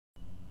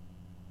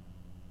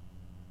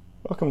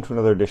Welcome to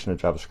another edition of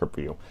JavaScript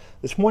View.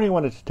 This morning I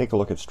wanted to take a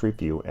look at Street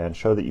View and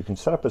show that you can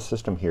set up a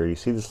system here. You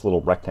see this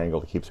little rectangle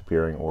that keeps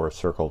appearing, or a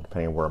circle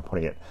depending on where I'm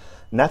putting it.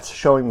 And that's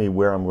showing me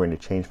where I'm going to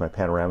change my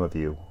panorama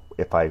view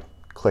if I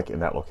click in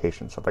that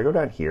location. So if I go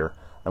down here,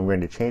 I'm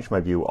going to change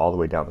my view all the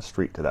way down the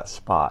street to that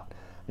spot.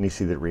 And you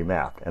see that it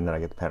remapped. And then I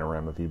get the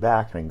panorama view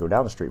back and I can go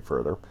down the street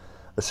further,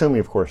 assuming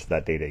of course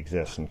that data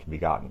exists and can be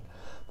gotten.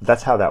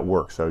 That's how that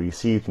works. So you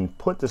see you can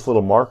put this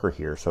little marker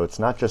here, so it's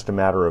not just a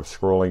matter of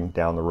scrolling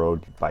down the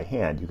road by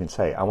hand. You can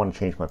say, I want to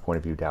change my point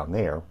of view down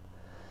there,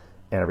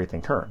 and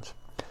everything turns.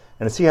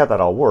 And to see how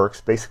that all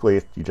works,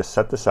 basically you just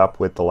set this up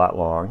with the lat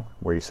long,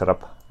 where you set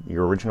up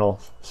your original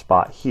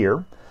spot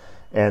here,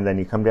 and then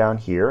you come down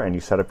here and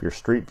you set up your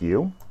street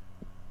view,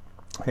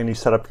 and you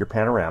set up your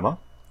panorama,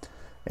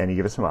 and you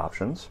give it some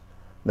options.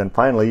 Then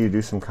finally you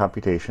do some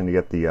computation to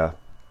get the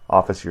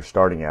office you're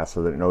starting at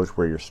so that it knows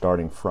where you're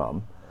starting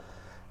from.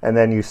 And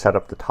then you set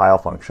up the tile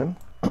function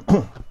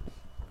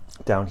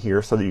down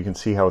here so that you can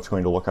see how it's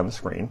going to look on the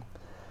screen.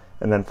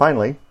 And then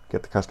finally,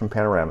 get the custom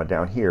panorama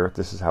down here.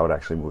 This is how it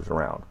actually moves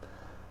around.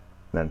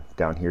 And then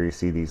down here you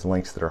see these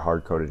links that are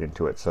hard-coded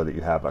into it so that you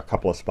have a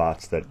couple of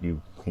spots that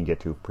you can get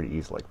to pretty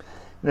easily.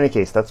 In any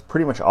case, that's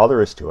pretty much all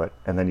there is to it.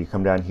 And then you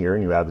come down here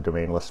and you add the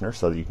domain listener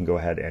so that you can go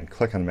ahead and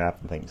click on the map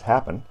and things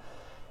happen.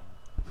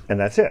 And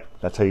that's it.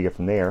 That's how you get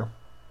from there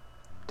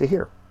to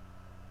here.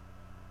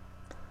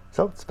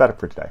 So that's about it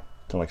for today.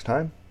 Until next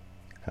time,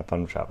 have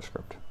fun with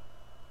JavaScript.